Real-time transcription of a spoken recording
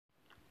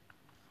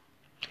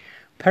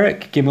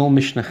Perek Gimel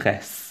Mishnah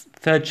Ches,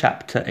 3rd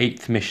chapter,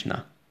 8th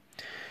Mishnah.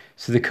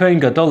 So the Kohen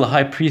Gadol, the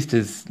high priest,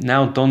 has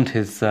now donned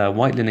his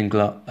white linen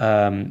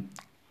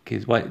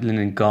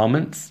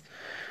garments.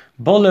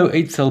 Bolo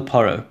Eitzel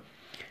Paro,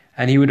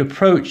 and he would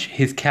approach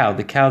his cow,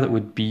 the cow that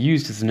would be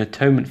used as an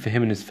atonement for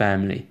him and his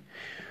family.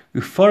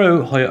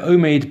 Uforo hoya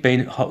omeid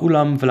bein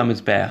ha'ulam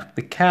v'lamizbeach.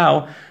 The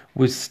cow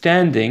was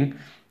standing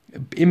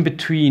in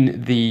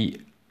between the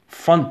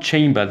front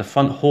chamber, the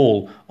front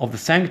hall of the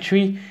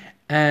sanctuary,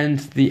 and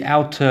the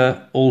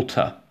outer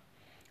altar.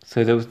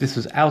 So this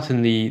was out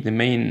in the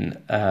main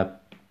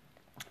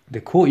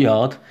the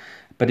courtyard,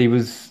 but he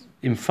was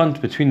in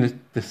front between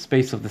the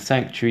space of the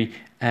sanctuary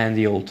and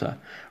the altar.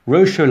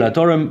 Rosho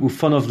ladorim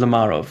ufonov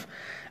lamarov,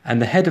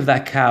 and the head of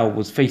that cow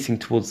was facing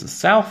towards the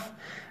south,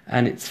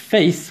 and its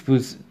face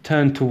was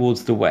turned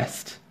towards the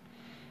west.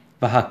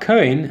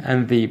 Vahakohen,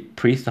 and the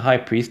priest, the high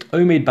priest,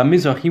 omeid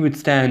bamizrach, he would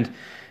stand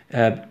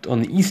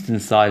on the eastern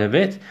side of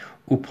it,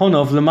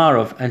 uponov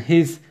lamarov, and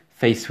his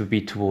face would be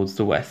towards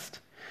the west.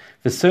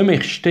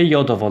 V'somech shtei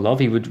yodov olav,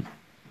 he would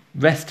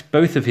rest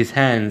both of his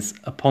hands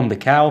upon the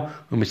cow,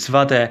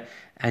 u'mitzvadeh,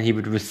 and he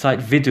would recite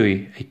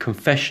vidui, a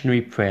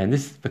confessionary prayer. And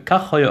this is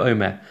v'kach hoya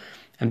omer,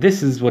 and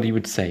this is what he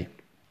would say: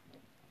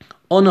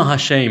 Honor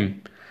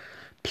Hashem,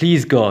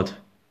 please God.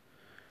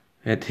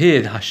 And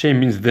here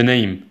Hashem means the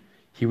name.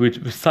 He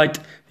would recite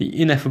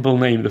the ineffable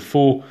name, the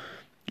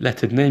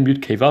 4-lettered name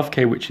Yud Kei Vav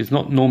Kei, which is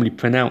not normally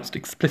pronounced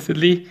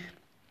explicitly.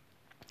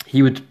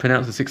 He would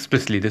pronounce this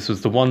explicitly. This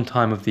was the one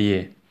time of the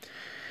year.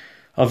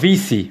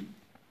 Avisi,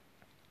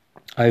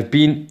 I have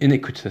been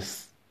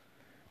iniquitous.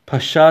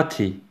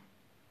 Pashati,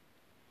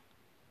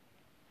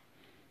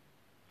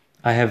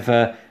 I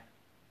have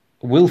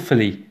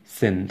willfully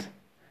sinned.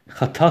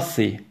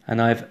 Chatasi,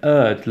 and I have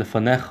erred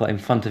lefanecha, in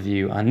front of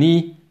you.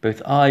 Ani,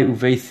 both I,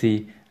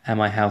 uvesi, and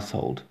my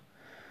household.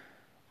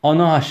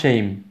 Honor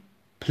Hashem,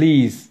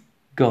 please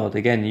God,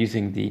 again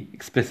using the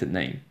explicit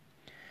name.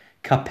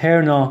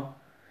 Kaperna,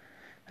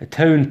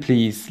 atone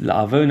please,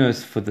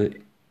 la'avonos, for the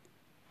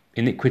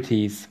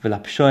iniquities,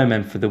 v'lapshoim,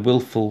 and for the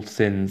willful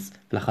sins,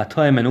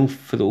 v'lachatoim, and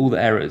for all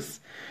the errors.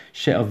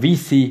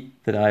 She'avisi,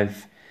 that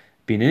I've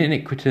been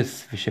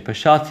iniquitous,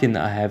 v'shepashati, and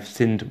that I have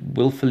sinned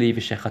willfully,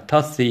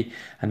 v'shechatasi,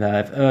 and that I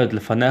have erred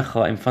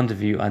lefanecha, in front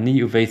of you, ani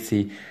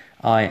uvesi,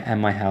 I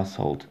and my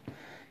household.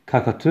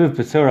 Kakatuv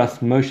b'toras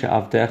Moshe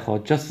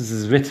avdecha, just as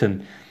is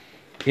written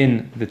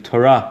in the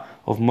Torah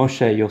of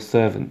Moshe, your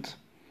servant.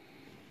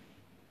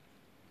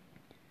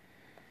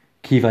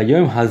 Ki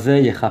vayom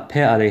hazeh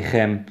yechaper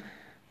aleichem,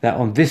 that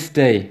on this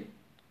day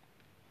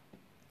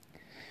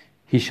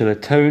he shall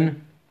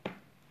atone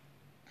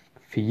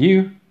for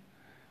you.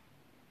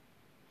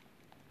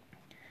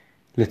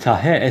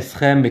 Letaher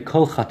eschem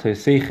mikol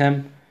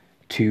chatoseichem,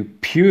 to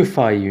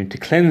purify you and to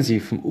cleanse you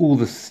from all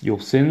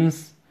your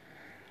sins.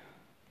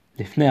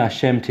 Lifnei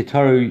Hashem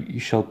titaru, you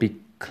shall be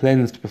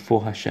cleansed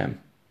before Hashem.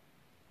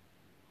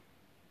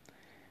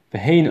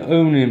 V'hein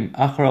onim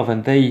acharav,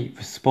 and they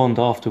respond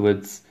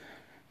afterwards.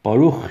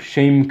 Baruch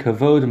Shem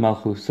Kavod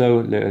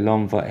Malchuso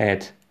Le'olam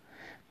Va'ed.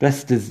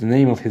 Blessed is the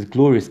name of his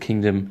glorious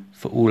kingdom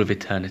for all of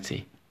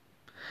eternity.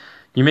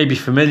 You may be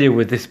familiar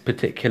with this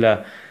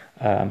particular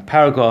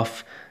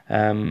paragraph,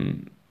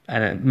 and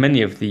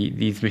many of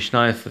these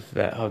Mishnayos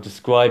that are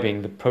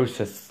describing the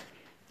process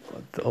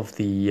of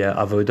the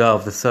avodah,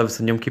 of the service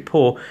on Yom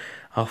Kippur,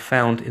 are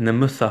found in the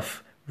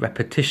Musaf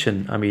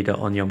repetition Amida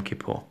on Yom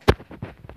Kippur.